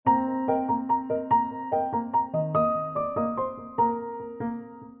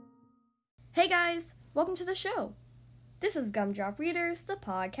welcome to the show. This is Gumdrop Readers, the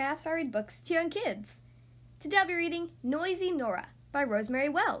podcast where I read books to young kids. Today I'll be reading Noisy Nora by Rosemary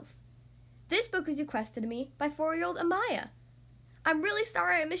Wells. This book was requested to me by 4-year-old Amaya. I'm really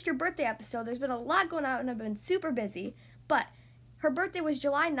sorry I missed your birthday episode. There's been a lot going on and I've been super busy, but her birthday was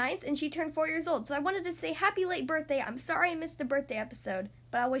July 9th and she turned 4 years old, so I wanted to say happy late birthday. I'm sorry I missed the birthday episode,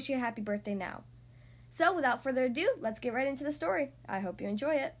 but I'll wish you a happy birthday now. So without further ado, let's get right into the story. I hope you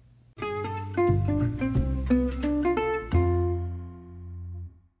enjoy it.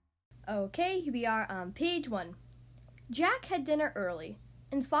 Okay, here we are on page 1. Jack had dinner early,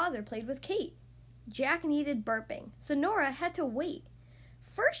 and Father played with Kate. Jack needed burping, so Nora had to wait.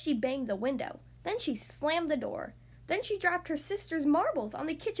 First she banged the window, then she slammed the door. Then she dropped her sister's marbles on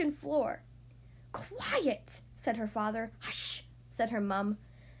the kitchen floor. "Quiet," said her father. "Hush," said her mum.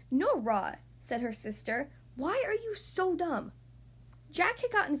 "Nora," said her sister, "why are you so dumb?" Jack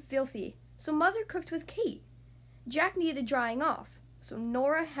had gotten filthy, so Mother cooked with Kate. Jack needed drying off, so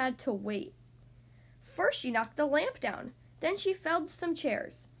Nora had to wait. First she knocked the lamp down, then she felled some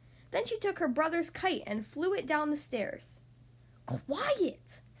chairs. Then she took her brother's kite and flew it down the stairs.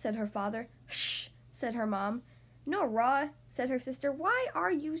 "Quiet," said her father. "Shh," said her mom. "Nora," said her sister, "why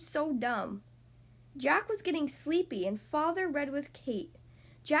are you so dumb?" Jack was getting sleepy and Father read with Kate.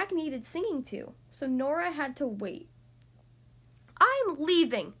 Jack needed singing to, so Nora had to wait. "I'm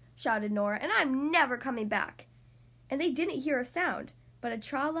leaving," shouted Nora, "and I'm never coming back." And they didn't hear a sound, but a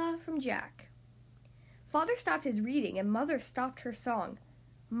tra-la from Jack. Father stopped his reading and Mother stopped her song.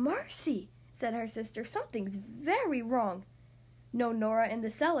 "Mercy," said her sister, "something's very wrong. No Nora in the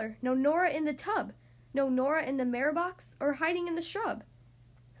cellar, no Nora in the tub, no Nora in the mirror box or hiding in the shrub."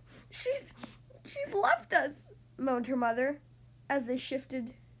 She's left us," moaned her mother as they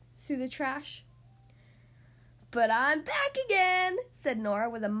shifted through the trash. "But I'm back again," said Nora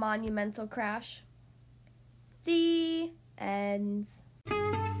with a monumental crash. The end.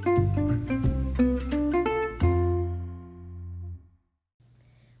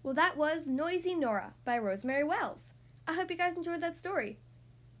 Well, that was Noisy Nora by Rosemary Wells. I hope you guys enjoyed that story.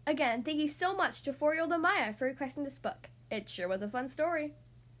 Again, thank you so much to 4-year-old Amaya for requesting this book. It sure was a fun story.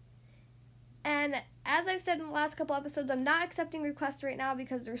 And as I've said in the last couple episodes, I'm not accepting requests right now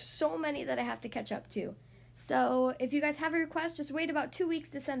because there's so many that I have to catch up to. So if you guys have a request, just wait about 2 weeks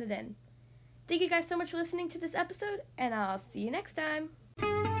to send it in. Thank you guys so much for listening to this episode, and I'll see you next time.